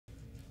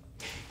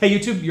Hey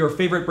YouTube, your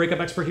favorite breakup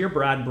expert here,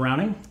 Brad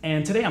Browning.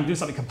 And today I'm doing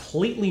something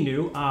completely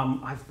new.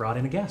 I've brought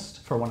in a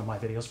guest for one of my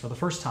videos for the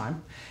first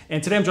time.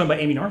 And today I'm joined by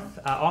Amy North,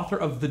 author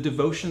of The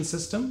Devotion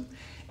System.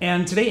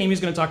 And today Amy's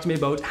going to talk to me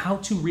about how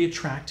to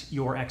reattract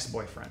your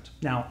ex-boyfriend.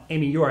 Now,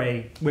 Amy, you are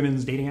a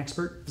women's dating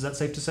expert. Is that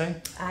safe to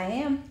say? I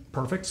am.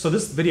 Perfect. So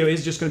this video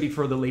is just going to be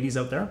for the ladies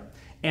out there.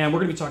 And we're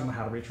going to be talking about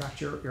how to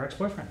reattract your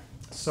ex-boyfriend.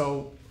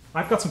 So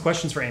I've got some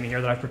questions for Amy here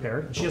that I've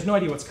prepared. And she has no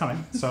idea what's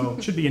coming, so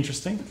it should be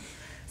interesting.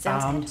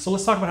 Sounds good. So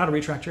let's talk about how to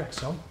reattract your ex.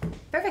 So,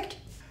 Perfect.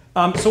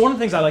 so one of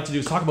the things I like to do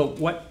is talk about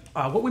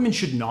what women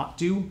should not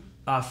do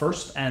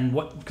first, and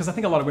because I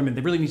think a lot of women,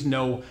 they really need to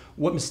know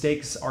what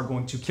mistakes are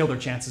going to kill their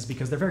chances,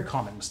 because they're very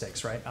common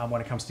mistakes, right?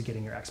 When it comes to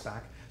getting your ex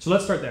back. So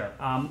let's start there.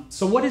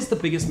 So what is the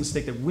biggest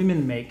mistake that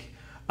women make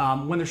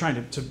when they're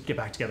trying to get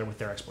back together with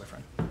their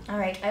ex-boyfriend? All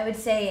right, I would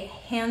say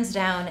hands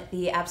down,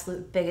 the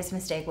absolute biggest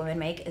mistake women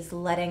make is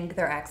letting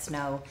their ex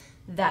know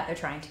that they're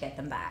trying to get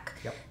them back.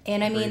 Yep.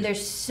 And I mean,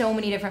 there's so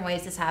many different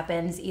ways this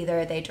happens.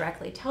 Either they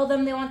directly tell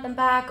them they want them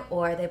back,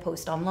 or they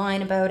post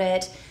online about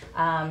it.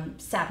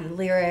 Sappy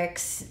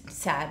lyrics,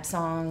 sad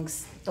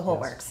songs, the whole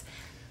works.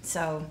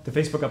 So the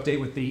Facebook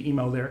update with the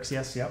emo lyrics,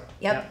 yes, yep.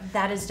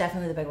 That is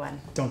definitely the big one.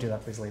 Don't do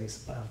that, please,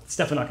 ladies. It's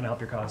definitely not going to help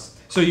your cause.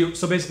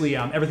 So basically,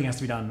 everything has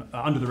to be done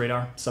under the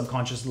radar,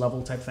 subconscious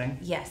level type thing.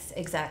 Yes,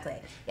 exactly.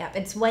 Yeah,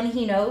 it's when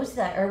he knows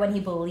that, or when he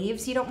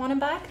believes you don't want him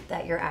back,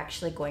 that you're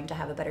actually going to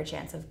have a better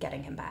chance of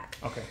getting him back.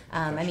 Okay.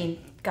 I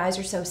mean, guys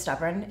are so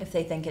stubborn. If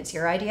they think it's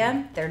your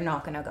idea, they're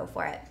not going to go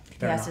for it.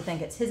 He has to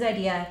think it's his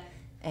idea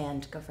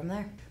and go from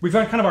there. We've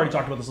kind of already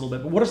talked about this a little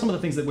bit, but what are some of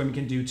the things that women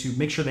can do to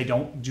make sure they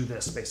don't do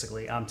this,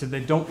 basically, they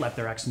don't let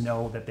their ex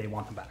know that they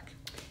want them back?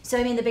 So,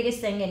 I mean, the biggest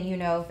thing, and you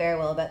know very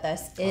well about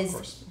this,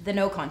 is the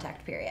no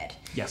contact period.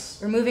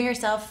 Yes. Removing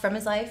yourself from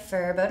his life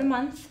for about a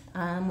month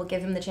will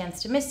give him the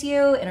chance to miss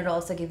you, and it'll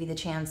also give you the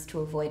chance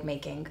to avoid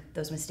making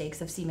those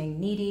mistakes of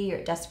seeming needy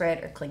or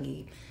desperate or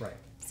clingy. Right.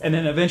 And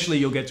then eventually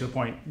you'll get to a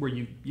point where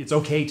it's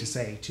okay to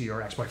say to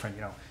your ex-boyfriend,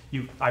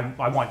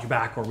 I want you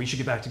back, or we should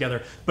get back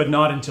together, but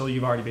not until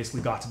you've already basically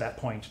got to that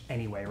point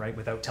anyway, right?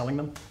 Without telling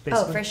them,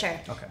 basically? Oh, for sure.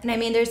 Okay. And I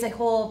mean, there's a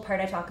whole part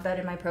I talk about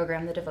in my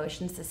program, The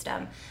Devotion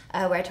System,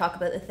 where I talk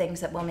about the things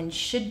that women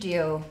should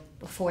do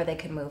before they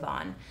can move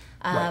on.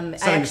 Right.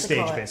 Setting the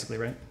stage, basically,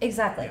 right?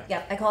 Exactly. Yeah.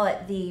 Yep. I call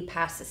it the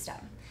past system.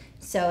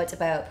 So it's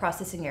about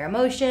processing your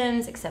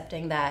emotions,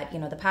 accepting that,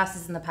 the past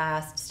is in the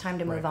past, it's time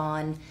to move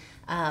on,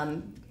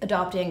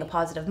 adopting a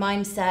positive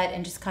mindset,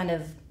 and just kind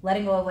of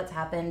letting go of what's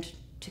happened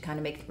to kind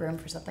of make room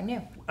for something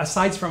new.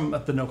 Aside from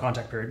the no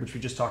contact period, which we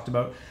just talked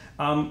about,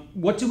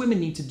 what do women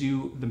need to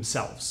do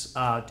themselves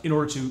in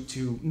order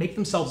to make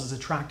themselves as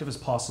attractive as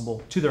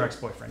possible to their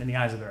ex-boyfriend, in the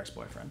eyes of their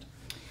ex-boyfriend?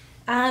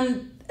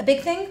 A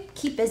big thing,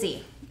 keep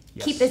busy.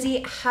 Yes. Keep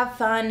busy, have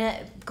fun,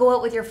 go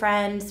out with your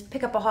friends,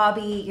 pick up a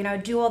hobby,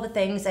 do all the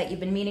things that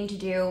you've been meaning to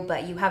do,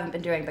 but you haven't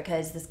been doing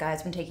because this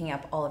guy's been taking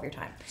up all of your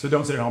time. So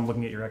don't sit at home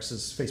looking at your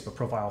ex's Facebook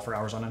profile for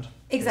hours on end?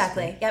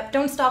 Exactly. Basically. Yep.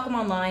 Don't stalk him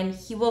online.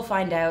 He will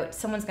find out.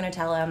 Someone's going to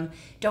tell him.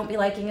 Don't be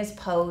liking his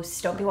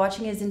posts. Don't be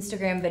watching his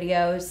Instagram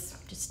videos.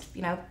 Just,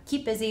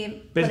 keep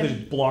busy. Basically,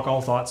 just block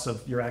all thoughts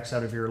of your ex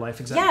out of your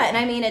life. Exactly. Yeah, and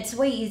I mean, it's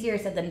way easier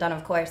said than done,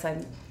 of course.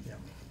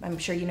 I'm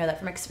sure you know that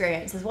from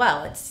experience as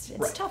well. It's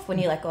right. tough when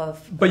you let go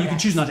of. But you can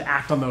choose not to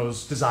act on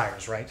those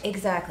desires, right?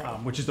 Exactly.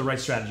 Which is the right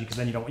strategy, because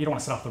then you don't want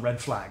to set off the red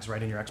flags,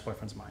 right, in your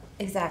ex-boyfriend's mind.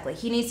 Exactly.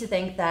 He needs to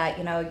think that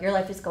your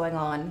life is going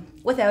on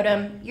without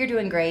him. You're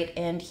doing great,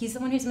 and he's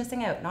the one who's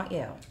missing out, not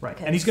you. Right.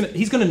 And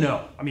he's gonna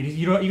know. I mean,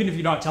 even if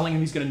you're not telling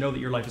him, he's gonna know that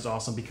your life is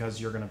awesome because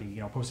you're gonna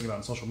be posting about it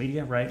on social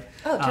media, right?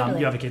 Oh,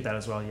 totally. You advocate that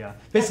as well, yeah.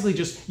 Basically,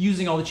 just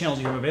using all the channels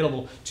you have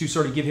available to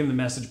sort of give him the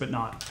message, but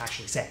not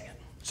actually saying it.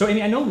 So,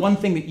 Amy, I know one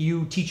thing that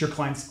you teach your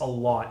clients a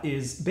lot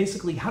is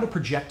basically how to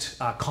project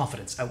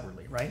confidence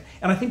outwardly, right?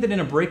 And I think that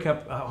in a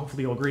breakup,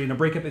 hopefully you'll agree, in a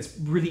breakup it's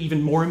really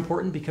even more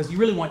important, because you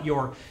really want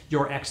your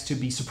ex to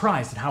be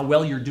surprised at how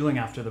well you're doing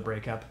after the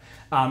breakup.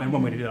 And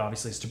one way to do that,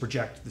 obviously, is to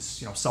project this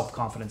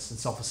self-confidence and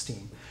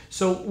self-esteem.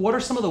 So what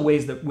are some of the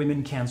ways that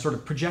women can sort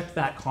of project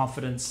that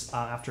confidence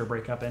after a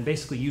breakup and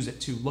basically use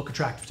it to look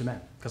attractive to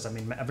men? Because, I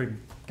mean, every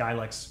guy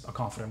likes a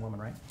confident woman,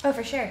 right? Oh,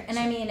 for sure. And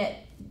I mean,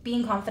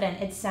 being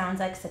confident, it sounds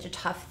like such a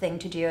tough thing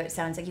to do. It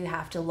sounds like you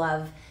have to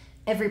love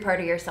every part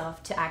of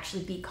yourself to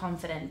actually be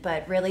confident.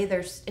 But really,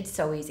 it's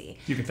so easy.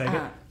 You can fake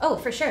it? Oh,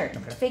 for sure.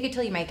 Okay. Fake it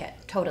till you make it.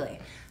 Totally.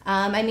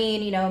 I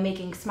mean,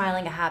 making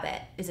smiling a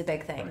habit is a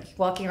big thing. Right.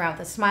 Walking around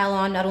with a smile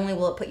on, not only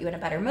will it put you in a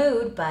better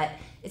mood, but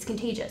it's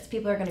contagious.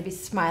 People are going to be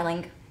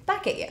smiling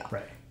back at you.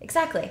 Right.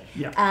 Exactly.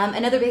 Yeah.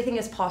 Another big thing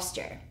is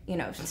posture.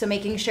 So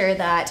making sure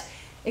that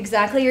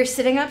you're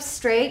sitting up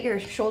straight, your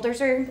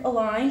shoulders are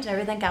aligned and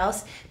everything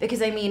else.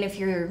 Because, I mean, if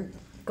you're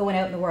going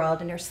out in the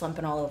world and you're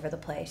slumping all over the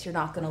place, you're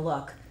not going to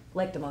look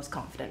like the most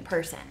confident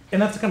person.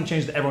 And that's the kind of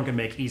change that everyone can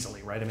make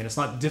easily, right? I mean, it's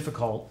not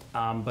difficult,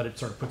 but it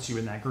sort of puts you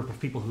in that group of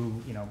people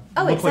who,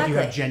 look like you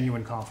have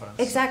genuine confidence.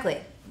 Exactly.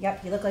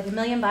 Yep, you look like $1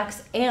 million.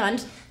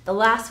 And the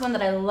last one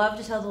that I love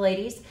to tell the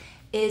ladies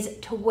is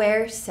to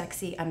wear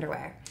sexy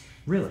underwear.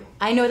 Really?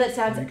 I know that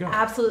sounds There you go.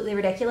 absolutely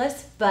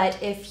ridiculous,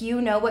 but if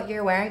you know what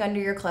you're wearing under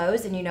your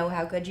clothes and you know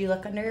how good you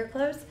look under your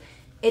clothes,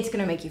 it's going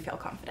to make you feel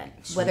confident.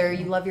 Sweet. Whether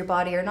you love your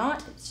body or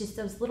not, it's just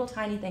those little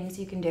tiny things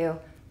you can do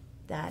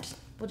that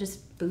will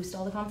just boost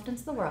all the confidence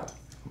in the world.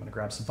 I'm going to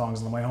grab some thongs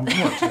on the way home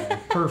from work today.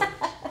 Perfect.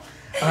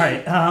 All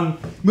right,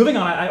 moving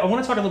on, I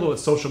want to talk a little bit about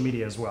social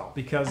media as well,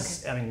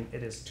 because, I mean,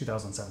 it is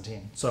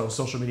 2017, so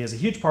social media is a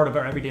huge part of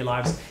our everyday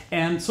lives,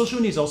 and social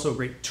media is also a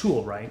great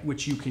tool, right,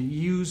 which you can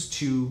use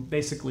to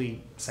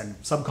basically send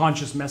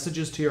subconscious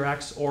messages to your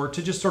ex, or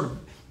to just sort of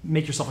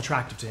make yourself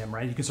attractive to him,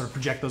 right? You can sort of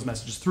project those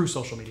messages through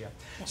social media.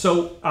 Yeah.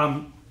 So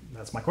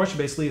that's my question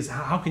basically, is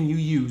how can you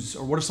use,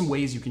 or what are some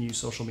ways you can use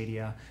social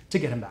media to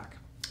get him back?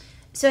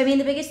 So, I mean,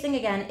 the biggest thing,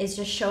 again, is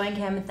just showing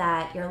him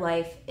that your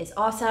life is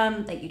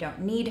awesome, that you don't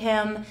need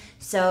him.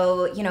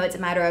 So, you know, it's a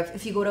matter of,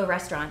 if you go to a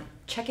restaurant,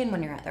 check in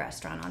when you're at the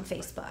restaurant on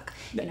Facebook.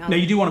 You know? Now,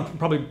 you do want to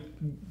probably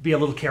be a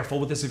little careful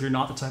with this if you're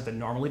not the type that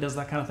normally does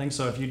that kind of thing.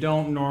 So if you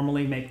don't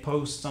normally make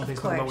posts on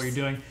Facebook about what you're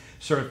doing,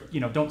 sort of, you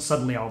know, don't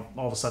suddenly all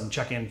of a sudden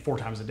check in 4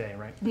 times a day,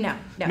 right? No,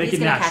 Make he's it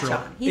gonna natural. catch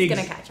on. He's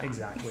gonna catch on.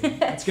 Exactly.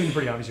 It's going to be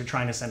pretty obvious you're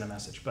trying to send a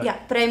message. But yeah,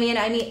 but I mean,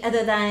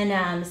 other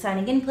than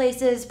signing in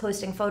places,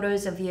 posting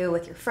photos of you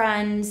with your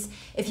friends,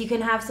 if you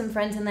can have some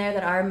friends in there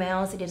that are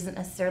males he doesn't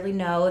necessarily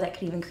know, that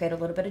could even create a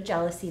little bit of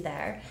jealousy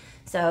there.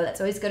 So that's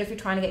always good if you're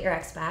trying to get your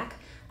ex back.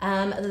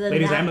 Other than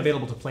ladies, that, I am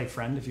available to play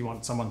friend if you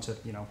want someone to,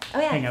 you know,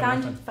 oh yeah, hang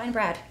out with. find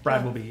Brad.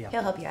 Brad will be, yeah.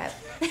 He'll help you out.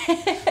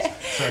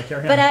 Sorry,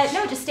 carry on. But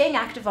no, just staying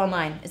active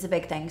online is a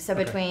big thing. So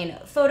between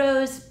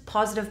photos,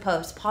 positive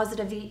posts,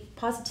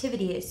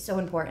 positivity is so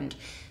important.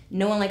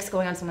 No one likes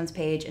going on someone's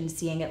page and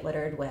seeing it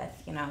littered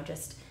with, you know,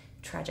 just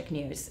tragic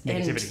news.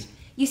 Negativity. And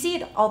you see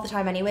it all the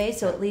time anyway,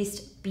 so at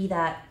least be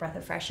that breath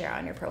of fresh air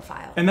on your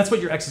profile. And that's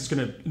what your ex is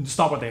going to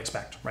stop what they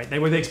expect, right?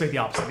 They expect the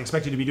opposite. They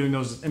expect you to be doing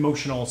those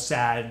emotional,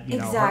 sad, you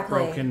know,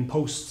 heartbroken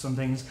posts and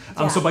things.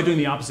 So by doing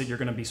the opposite, you're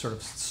going to be sort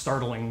of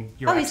startling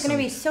your ex. Oh, he's going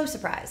to be so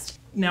surprised.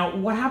 Now,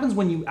 what happens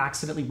when you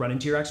accidentally run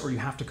into your ex, or you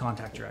have to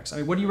contact your ex? I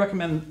mean, what do you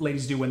recommend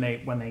ladies do when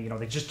they you know,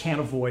 they just can't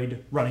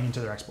avoid running into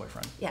their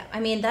ex-boyfriend? Yeah, I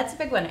mean, that's a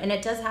big one, and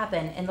it does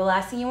happen. And the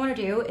last thing you want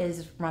to do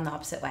is run the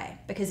opposite way,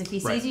 because if he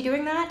sees you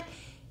doing that,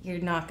 you're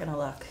not going to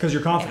look. Because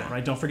you're confident,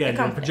 right? Don't forget,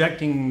 you're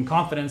projecting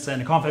confidence,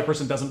 and a confident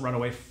person doesn't run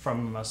away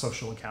from a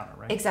social encounter,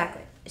 right?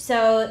 Exactly.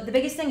 So the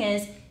biggest thing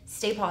is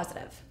stay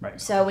positive. Right.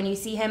 So when you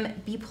see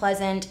him, be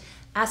pleasant,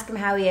 ask him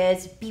how he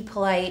is, be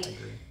polite.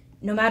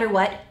 No matter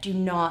what, do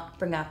not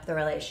bring up the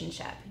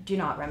relationship. Do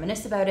not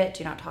reminisce about it.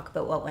 Do not talk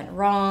about what went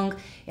wrong.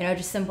 You know,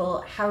 just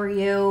simple, how are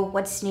you?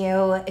 What's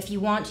new? If you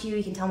want to,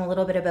 you can tell him a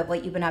little bit about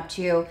what you've been up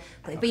to.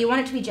 But you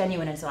want it to be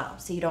genuine as well.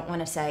 So you don't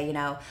want to say, you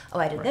know, oh,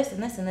 I did this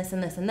and this and this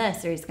and this and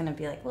this. Or he's going to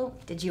be like, well,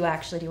 did you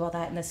actually do all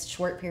that in this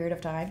short period of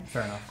time?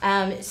 Fair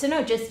enough. So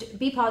no, just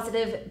be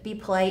positive, be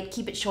polite,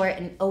 keep it short,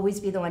 and always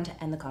be the one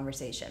to end the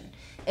conversation.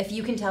 If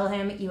you can tell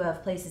him you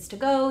have places to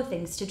go,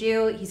 things to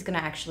do, he's going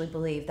to actually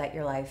believe that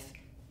your life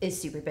is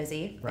super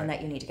busy and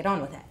that you need to get on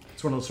with it.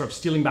 It's one of those sort of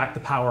stealing back the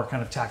power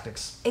kind of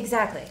tactics.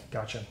 Exactly.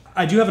 Gotcha.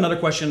 I do have another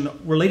question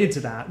related to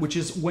that, which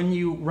is when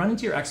you run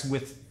into your ex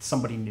with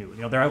somebody new,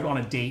 you know, they're out on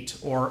a date,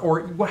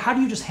 or how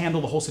do you just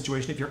handle the whole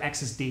situation if your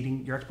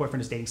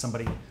ex-boyfriend is dating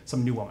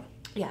some new woman?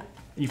 Yeah. And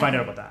you find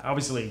out about that.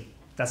 Obviously,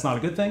 that's not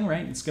a good thing,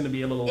 right? It's going to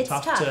be a little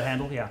tough to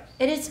handle. Yeah.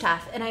 It is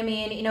tough. And I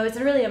mean, you know, it's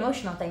a really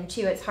emotional thing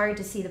too. It's hard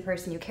to see the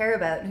person you care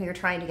about and who you're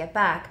trying to get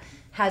back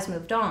has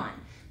moved on.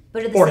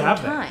 But at the same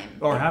time.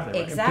 Or have they?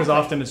 Right? Exactly. Because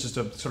often it's just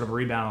a sort of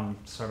rebound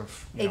sort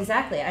of. You know.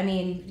 Exactly. I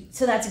mean,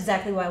 so that's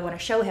exactly why I want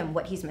to show him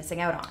what he's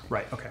missing out on.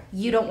 Right, okay.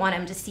 You don't want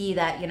him to see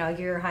that, you know,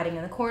 you're hiding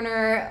in the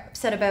corner,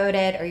 upset about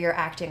it, or you're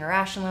acting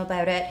irrational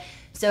about it.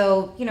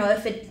 So, you know,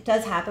 if it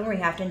does happen where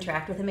you have to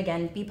interact with him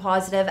again, be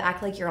positive,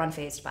 act like you're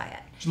unfazed by it.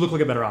 Should look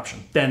like a better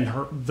option than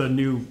the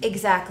new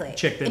chick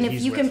that and if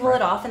he's you with, can pull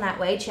it off in that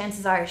way,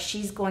 chances are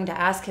she's going to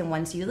ask him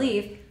once you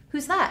leave,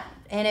 who's that?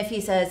 And if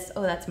he says,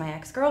 oh, that's my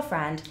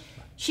ex-girlfriend,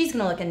 she's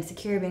gonna look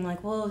insecure, being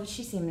like, well,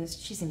 she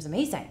seems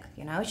amazing,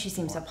 you know? She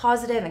seems so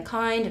positive and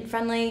kind and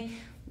friendly.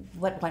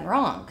 What went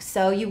wrong?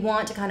 So you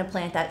want to kind of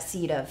plant that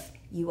seed of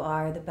you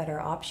are the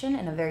better option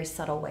in a very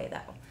subtle way,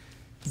 though.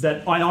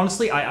 That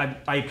honestly,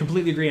 I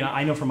completely agree, and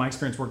I know from my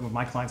experience working with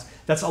my clients,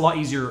 that's a lot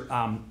easier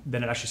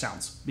than it actually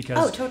sounds.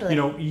 Because you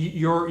know,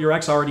 your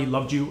ex already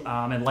loved you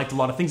and liked a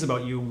lot of things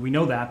about you. We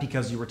know that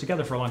because you were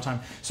together for a long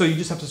time. So you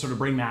just have to sort of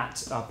bring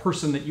that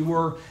person that you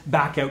were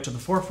back out to the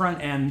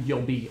forefront, and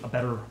you'll be a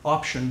better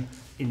option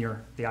in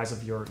the eyes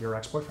of your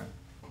ex-boyfriend.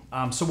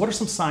 So what are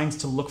some signs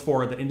to look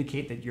for that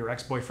indicate that your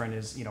ex-boyfriend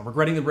is, you know,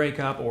 regretting the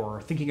breakup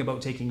or thinking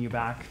about taking you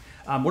back?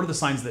 What are the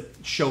signs that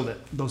show that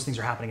those things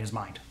are happening in his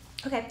mind?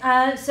 Okay,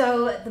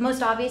 so the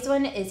most obvious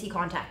one is he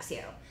contacts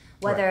you.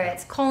 Whether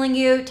it's calling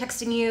you,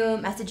 texting you,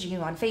 messaging you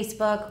on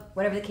Facebook,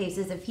 whatever the case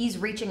is, if he's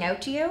reaching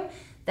out to you,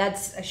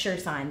 that's a sure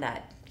sign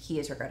that he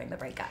is regretting the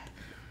breakup.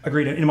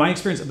 Agreed. In my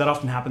experience, that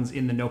often happens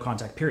in the no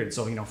contact period.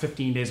 So,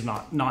 15 days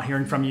of not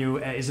hearing from you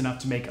is enough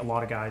to make a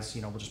lot of guys,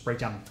 will just break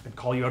down and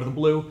call you out of the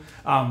blue,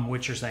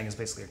 which you're saying is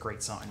basically a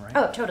great sign, right?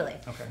 Oh, totally.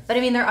 Okay. But I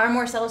mean, there are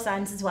more subtle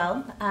signs as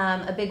well.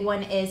 A big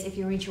one is if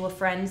your mutual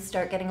friends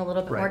start getting a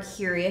little bit more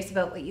curious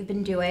about what you've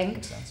been doing.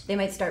 Makes sense. They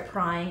might start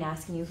prying,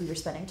 asking you who you're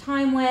spending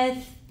time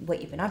with,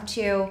 what you've been up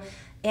to,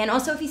 and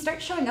also if you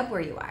start showing up where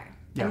you are.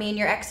 Yeah. I mean,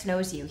 your ex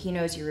knows you. He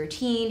knows your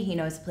routine. He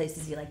knows the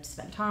places you like to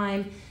spend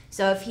time.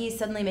 So if he's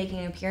suddenly making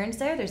an appearance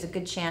there's a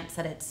good chance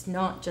that it's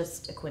not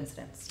just a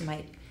coincidence. You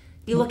might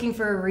be looking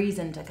for a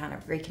reason to kind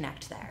of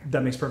reconnect there.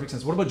 That makes perfect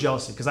sense. What about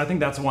jealousy? Because I think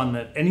that's one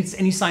that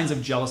any signs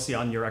of jealousy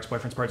on your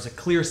ex-boyfriend's part is a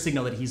clear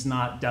signal that he's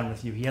not done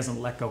with you. He hasn't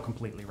let go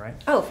completely, right?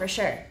 Oh, for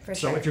sure.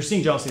 So if you're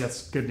seeing jealousy,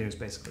 that's good news,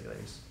 basically,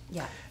 ladies.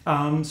 Yeah.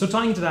 So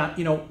tying into that,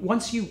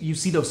 once you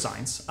see those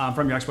signs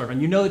from your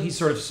ex-boyfriend, you know that he's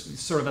sort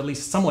of at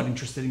least somewhat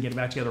interested in getting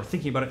back together or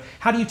thinking about it.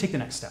 How do you take the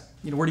next step?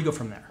 Where do you go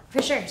from there?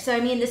 For sure. So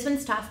I mean, this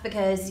one's tough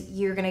because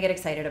you're going to get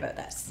excited about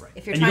this. Right.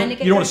 If you're and trying to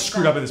get, you don't want to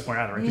screw it up at this point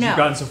either, right? Because no, you've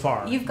gotten so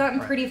far. You've gotten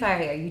pretty far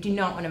here. You do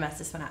not want to mess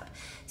this one up.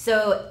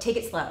 So take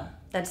it slow.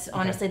 That's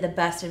honestly the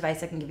best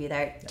advice I can give you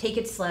there. Yeah. Take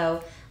it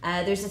slow.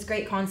 There's this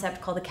great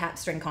concept called the cat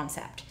string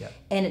concept. Yeah.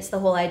 And it's the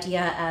whole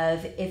idea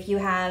of if you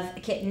have a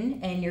kitten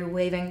and you're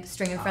waving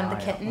string in front of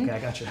the kitten, okay, I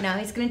gotcha. now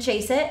he's going to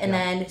chase it, and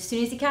then as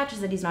soon as he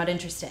catches it, he's not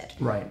interested.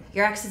 Right.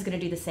 Your ex is going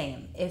to do the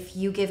same. If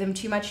you give him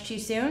too much too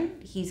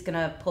soon, he's going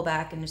to pull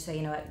back and just say,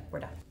 you know what,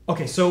 we're done.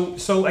 Okay, so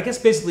I guess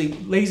basically,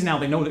 ladies now,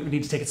 they know that we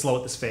need to take it slow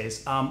at this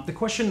phase. The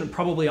question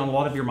probably on a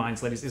lot of your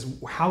minds, ladies, is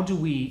how do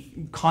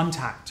we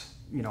contact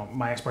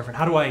my ex-boyfriend?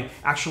 How do I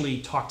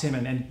actually talk to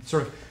him and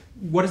sort of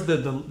what is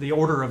the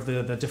order of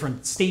the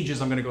different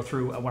stages I'm going to go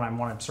through when I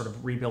want to sort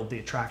of rebuild the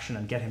attraction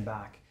and get him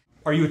back?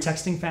 Are you a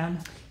texting fan?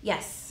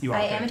 Yes, you are,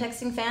 I am a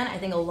texting fan. I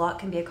think a lot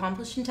can be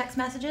accomplished in text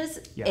messages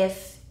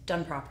if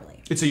done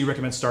properly. And so you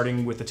recommend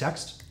starting with the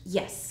text?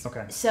 Yes.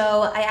 Okay.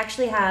 So I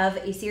actually have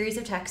a series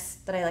of texts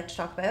that I like to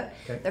talk about.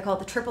 Okay. They're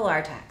called the triple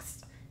R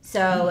text.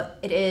 So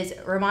it is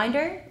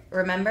reminder,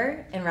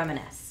 remember, and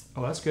reminisce.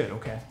 Oh, that's good.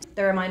 Okay.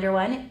 The reminder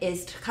one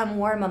is to come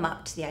warm him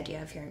up to the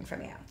idea of hearing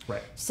from you.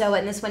 Right. So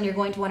in this one, you're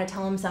going to want to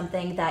tell him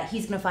something that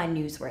he's going to find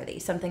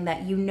newsworthy, something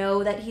that you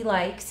know that he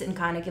likes, and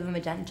kind of give him a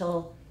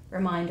gentle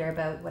reminder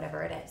about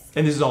whatever it is.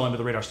 And this is all under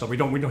the radar still. We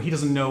don't. He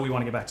doesn't know we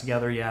want to get back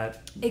together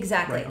yet.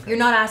 Exactly. Right, okay. You're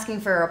not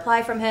asking for a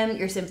reply from him.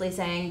 You're simply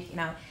saying,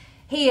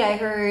 hey, I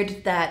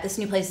heard that this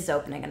new place is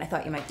opening, and I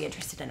thought you might be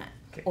interested in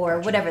it, or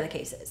whatever the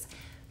case is.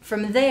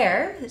 From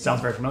there,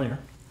 sounds very familiar.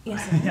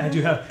 Yes. Yeah, I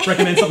do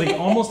recommend something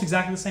almost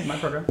exactly the same in my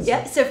program. So.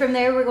 Yeah, so from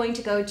there we're going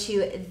to go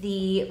to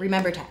the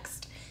remember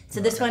text.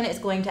 So this one is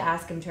going to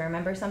ask him to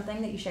remember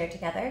something that you shared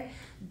together,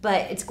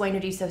 but it's going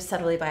to do so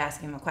subtly by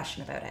asking him a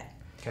question about it.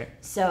 Okay.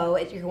 So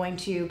you're going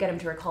to get him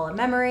to recall a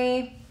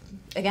memory.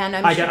 Again,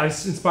 I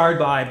was inspired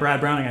by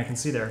Brad Browning, I can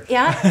see there.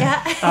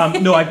 Yeah.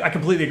 No, I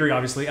completely agree,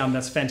 obviously.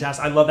 That's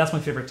fantastic. That's my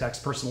favorite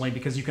text personally,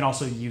 because you can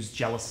also use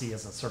jealousy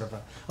as a sort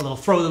of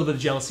throw a little bit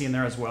of jealousy in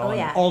there as well. Oh,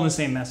 yeah. All in the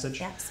same message.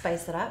 Yeah,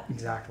 spice it up.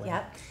 Exactly.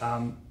 Yeah.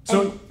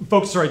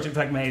 Folks, sorry, in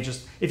fact, May,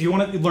 if you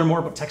want to learn more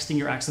about texting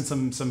your ex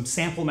and some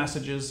sample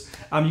messages,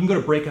 you can go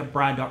to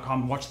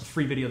breakupbrad.com and watch the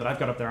free video that I've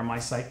got up there on my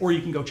site, or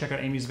you can go check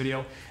out Amy's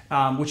video,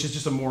 which is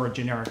just a more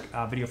generic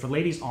video for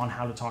ladies on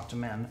how to talk to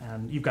men.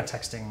 And you've got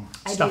texting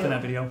stuff in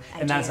that video,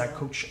 and that is at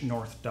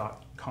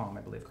coachnorth.com,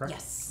 I believe, correct?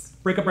 Yes.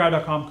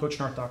 breakupbrad.com,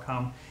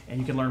 coachnorth.com, and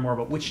you can learn more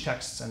about which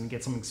texts and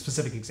get some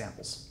specific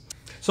examples.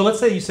 So let's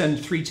say you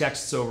send 3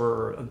 texts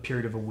over a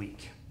period of a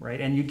week,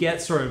 right? And you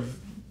get sort of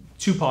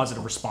 2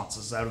 positive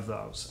responses out of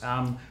those.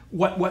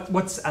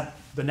 What's at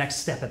the next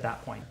step at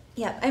that point?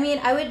 Yeah, I mean,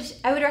 I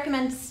would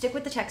recommend stick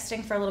with the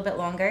texting for a little bit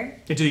longer.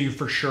 Until you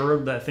for sure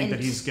think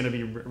that he's going to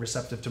be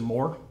receptive to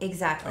more?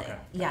 Exactly. Okay,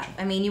 yeah.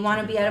 I mean, you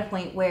want to be at a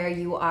point where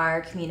you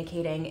are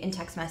communicating in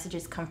text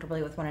messages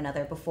comfortably with one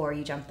another before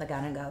you jump the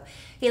gun and go,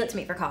 hey, let's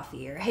meet for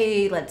coffee, or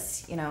hey,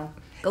 let's,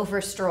 go for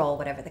a stroll,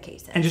 whatever the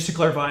case is. And just to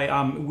clarify,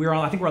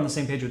 I think we're on the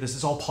same page with this.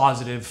 It's all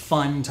positive,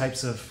 fun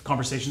types of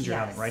conversations you're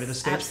having, right, at this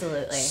stage?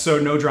 Absolutely. So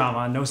no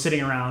drama, no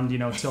sitting around,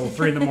 till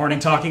 3 a.m.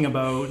 talking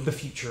about the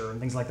future and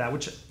things like that,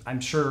 which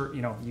I'm sure,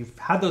 you've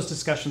had those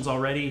discussions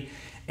already,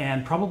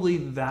 and probably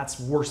that's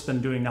worse than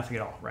doing nothing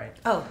at all, right?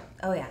 Oh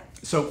yeah.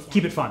 So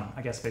keep it fun,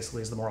 I guess,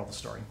 basically is the moral of the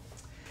story.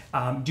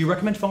 Do you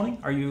recommend phoning?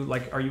 Are you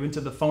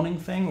into the phoning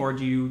thing, or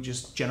do you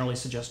just generally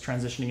suggest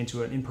transitioning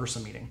into an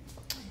in-person meeting?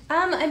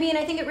 I mean,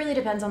 I think it really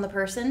depends on the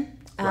person.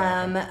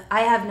 Right.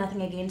 I have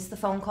nothing against the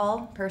phone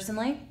call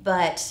personally,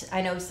 but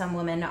I know some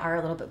women are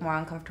a little bit more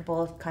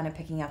uncomfortable kind of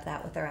picking up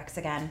that with their ex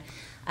again.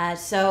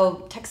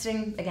 So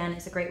texting, again,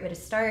 is a great way to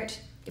start.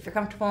 If you're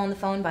comfortable on the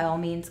phone, by all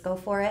means, go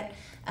for it.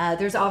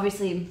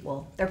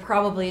 There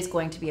probably is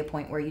going to be a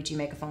point where you do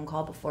make a phone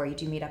call before you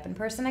do meet up in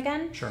person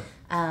again. Sure.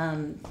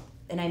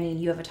 And I mean,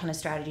 you have a ton of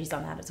strategies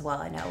on that as well,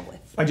 I know.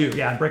 I do,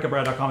 yeah.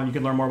 Breakupbrad.com, and you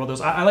can learn more about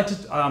those. I like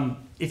to,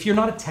 if you're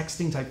not a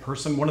texting type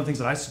person, one of the things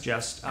that I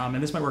suggest,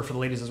 and this might work for the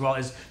ladies as well,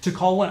 is to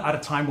call one at a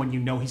time when you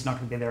know he's not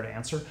going to be there to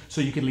answer,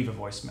 so you can leave a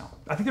voicemail.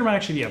 I think there might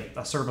actually be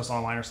a service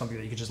online or something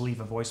that you could just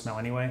leave a voicemail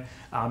anyway,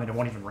 and it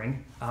won't even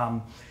ring.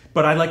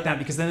 But I like that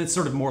because then it's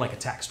sort of more like a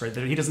text, right?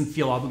 That he doesn't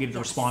feel obligated to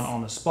respond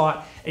on the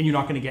spot, and you're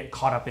not going to get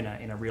caught up in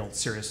a real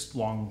serious,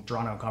 long,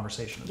 drawn-out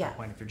conversation at that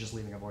point if you're just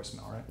leaving a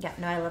voicemail, right? Yeah,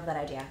 no, I love that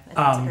idea. I think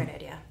it's a great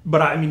idea.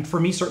 But I mean, for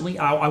me, certainly,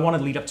 I want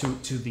to lead up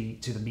to the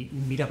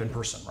meet up in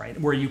person,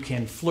 right? Where you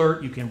can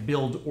flirt, you can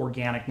build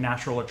organic,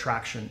 natural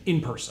attraction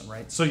in person,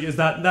 right? So is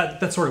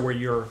that's sort of where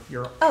you're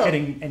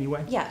heading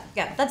anyway? Yeah,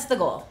 that's the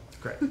goal.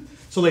 Great.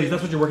 So, ladies,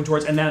 that's what you're working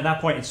towards, and then at that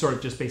point, it's sort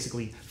of just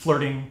basically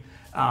flirting.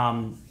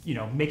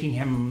 Making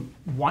him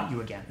want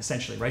you again,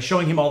 essentially, right?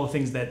 Showing him all the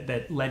things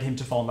that led him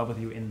to fall in love with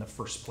you in the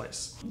first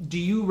place. Do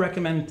you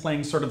recommend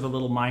playing sort of the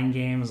little mind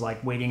games,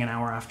 like waiting an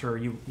hour after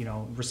you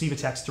receive a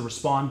text to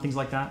respond, things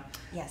like that?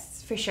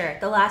 Yes, for sure.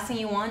 The last thing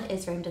you want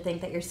is for him to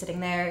think that you're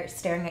sitting there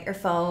staring at your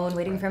phone,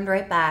 waiting for him to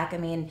write back. I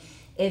mean,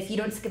 if you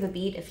don't skip a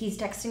beat, if he's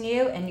texting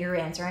you and you're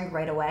answering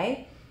right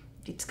away,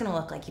 it's going to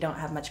look like you don't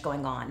have much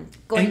going on.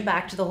 Going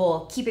back to the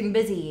whole keeping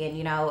busy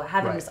and,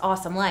 having this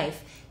awesome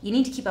life, you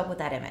need to keep up with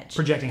that image.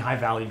 Projecting high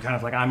value, kind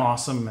of like I'm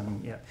awesome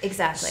and yeah.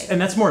 Exactly.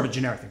 And that's more of a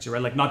generic thing too,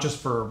 right? Like not just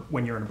for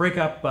when you're in a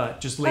breakup, but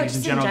just ladies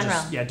in general.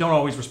 Don't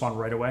always respond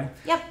right away.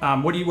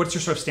 Yep. What's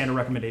your sort of standard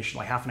recommendation?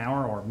 Like half an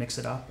hour or mix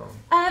it up?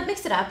 Or?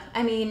 Mix it up.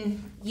 I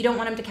mean, you don't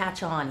want him to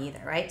catch on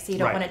either, right? So you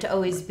don't want it to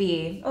always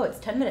be, it's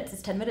 10 minutes,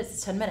 it's 10 minutes,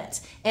 it's 10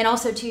 minutes. And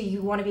also too,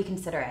 you want to be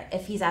considerate.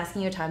 If he's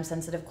asking you a time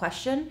sensitive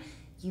question,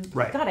 you've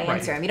got to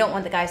answer him. You don't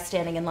want the guy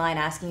standing in line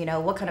asking,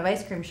 what kind of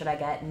ice cream should I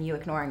get, and you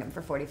ignoring him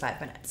for 45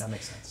 minutes. That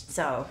makes sense.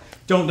 So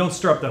don't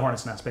stir up the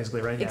hornet's nest,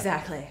 basically, right? Yeah.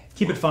 Exactly.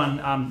 Keep it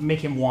fun.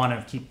 Make him want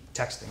to keep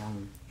texting.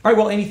 All right,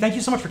 well, Amy, thank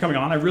you so much for coming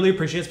on. I really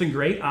appreciate it. It's been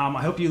great.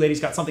 I hope you ladies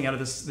got something out of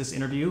this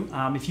interview.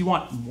 If you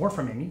want more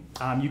from Amy,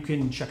 you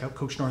can check out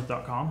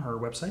CoachNorth.com, her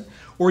website,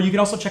 or you can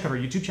also check out her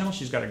YouTube channel.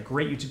 She's got a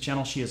great YouTube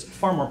channel. She is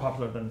far more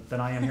popular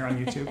than I am here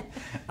on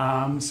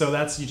YouTube. So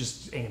that's, you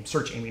just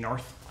search Amy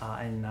North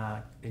in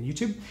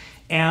YouTube.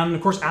 And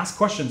of course, ask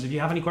questions. If you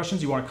have any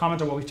questions, you want to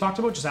comment on what we've talked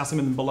about, just ask them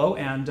in below,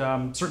 and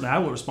certainly I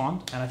will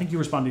respond. And I think you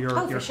respond to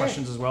your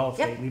questions as well if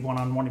they leave one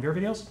on one of your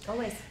videos.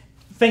 Always.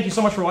 Thank you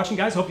so much for watching,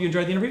 guys. Hope you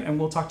enjoyed the interview, and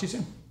we'll talk to you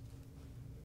soon.